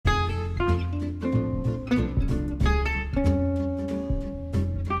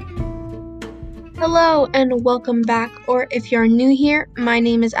Hello and welcome back, or if you're new here, my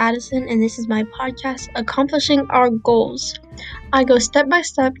name is Addison and this is my podcast, Accomplishing Our Goals. I go step by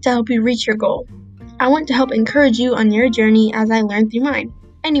step to help you reach your goal. I want to help encourage you on your journey as I learn through mine.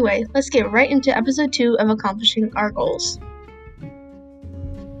 Anyway, let's get right into episode 2 of Accomplishing Our Goals.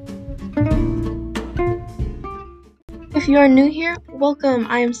 If you are new here, welcome.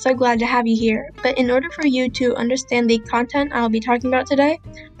 I am so glad to have you here. But in order for you to understand the content I'll be talking about today,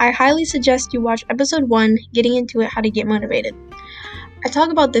 I highly suggest you watch episode 1, Getting Into It, How to Get Motivated. I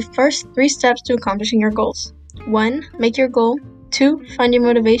talk about the first 3 steps to accomplishing your goals. 1. Make your goal. 2. Find your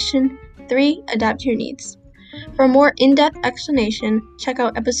motivation. 3. Adapt to your needs. For a more in-depth explanation, check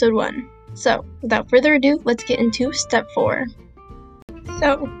out episode 1. So, without further ado, let's get into step 4.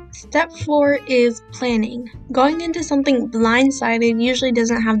 Step 4 is planning. Going into something blindsided usually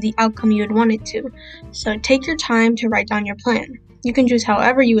doesn't have the outcome you would want it to, so take your time to write down your plan. You can choose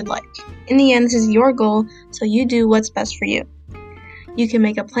however you would like. In the end, this is your goal, so you do what's best for you. You can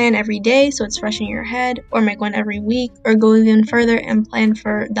make a plan every day so it's fresh in your head, or make one every week, or go even further and plan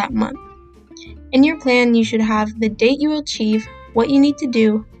for that month. In your plan, you should have the date you will achieve, what you need to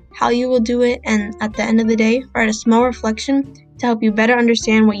do, how you will do it, and at the end of the day, write a small reflection to help you better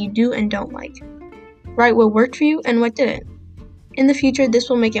understand what you do and don't like. Write what worked for you and what didn't. In the future, this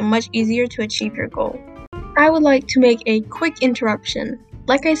will make it much easier to achieve your goal. I would like to make a quick interruption.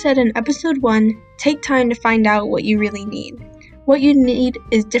 Like I said in episode 1, take time to find out what you really need. What you need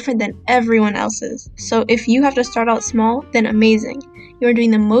is different than everyone else's. So if you have to start out small, then amazing. You are doing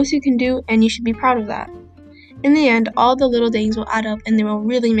the most you can do and you should be proud of that. In the end, all the little things will add up and they will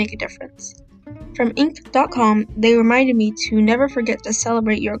really make a difference. From Inc.com, they reminded me to never forget to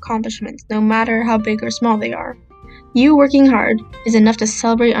celebrate your accomplishments, no matter how big or small they are. You working hard is enough to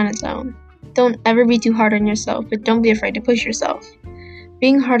celebrate on its own. Don't ever be too hard on yourself, but don't be afraid to push yourself.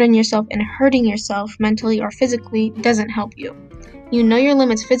 Being hard on yourself and hurting yourself mentally or physically doesn't help you. You know your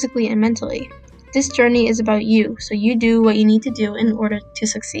limits physically and mentally. This journey is about you, so you do what you need to do in order to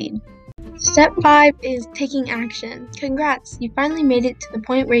succeed. Step 5 is taking action. Congrats, you finally made it to the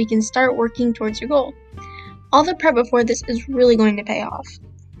point where you can start working towards your goal. All the prep before this is really going to pay off.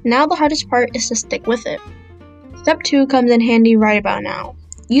 Now the hardest part is to stick with it. Step 2 comes in handy right about now.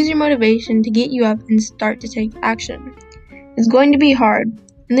 Use your motivation to get you up and start to take action. It's going to be hard.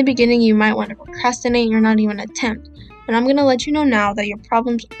 In the beginning, you might want to procrastinate or not even attempt, but I'm going to let you know now that your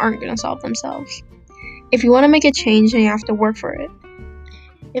problems aren't going to solve themselves. If you want to make a change, then you have to work for it.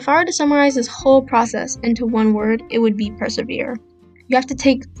 If I were to summarize this whole process into one word, it would be persevere. You have to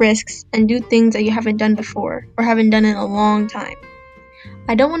take risks and do things that you haven't done before or haven't done in a long time.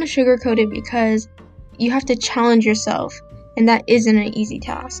 I don't want to sugarcoat it because you have to challenge yourself, and that isn't an easy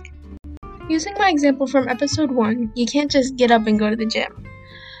task. Using my example from episode 1, you can't just get up and go to the gym.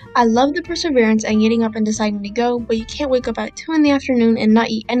 I love the perseverance and getting up and deciding to go, but you can't wake up at 2 in the afternoon and not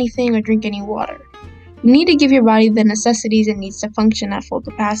eat anything or drink any water. You need to give your body the necessities it needs to function at full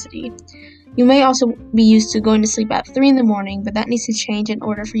capacity. You may also be used to going to sleep at 3 in the morning, but that needs to change in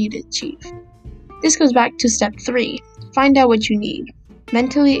order for you to achieve. This goes back to step 3. Find out what you need,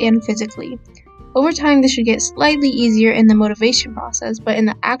 mentally and physically. Over time, this should get slightly easier in the motivation process, but in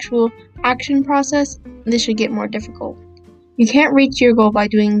the actual action process, this should get more difficult. You can't reach your goal by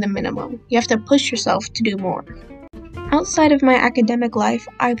doing the minimum. You have to push yourself to do more. Outside of my academic life,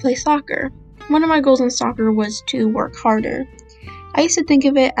 I play soccer. One of my goals in soccer was to work harder. I used to think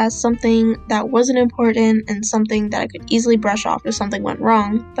of it as something that wasn't important and something that I could easily brush off if something went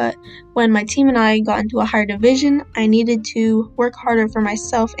wrong, but when my team and I got into a higher division, I needed to work harder for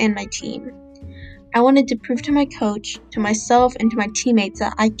myself and my team. I wanted to prove to my coach, to myself, and to my teammates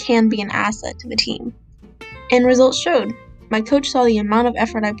that I can be an asset to the team. And results showed. My coach saw the amount of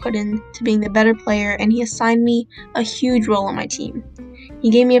effort I put into being the better player, and he assigned me a huge role on my team. He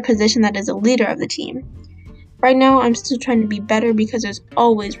gave me a position that is a leader of the team. Right now, I'm still trying to be better because there's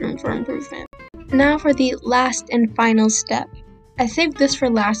always room for improvement. Now for the last and final step. I saved this for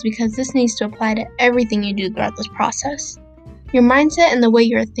last because this needs to apply to everything you do throughout this process. Your mindset and the way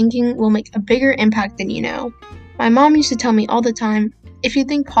you're thinking will make a bigger impact than you know. My mom used to tell me all the time, if you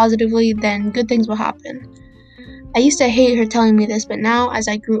think positively, then good things will happen. I used to hate her telling me this, but now, as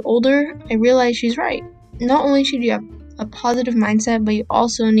I grew older, I realized she's right. Not only should you have a positive mindset, but you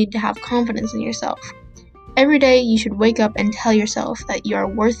also need to have confidence in yourself. Every day, you should wake up and tell yourself that you are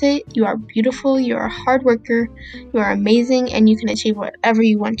worth it, you are beautiful, you are a hard worker, you are amazing, and you can achieve whatever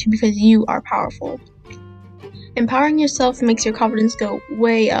you want to because you are powerful. Empowering yourself makes your confidence go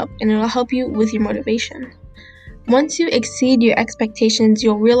way up, and it will help you with your motivation. Once you exceed your expectations,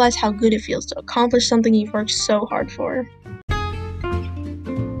 you'll realize how good it feels to accomplish something you've worked so hard for.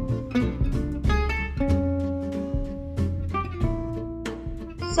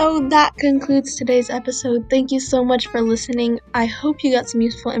 So that concludes today's episode. Thank you so much for listening. I hope you got some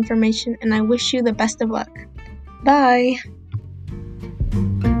useful information and I wish you the best of luck. Bye!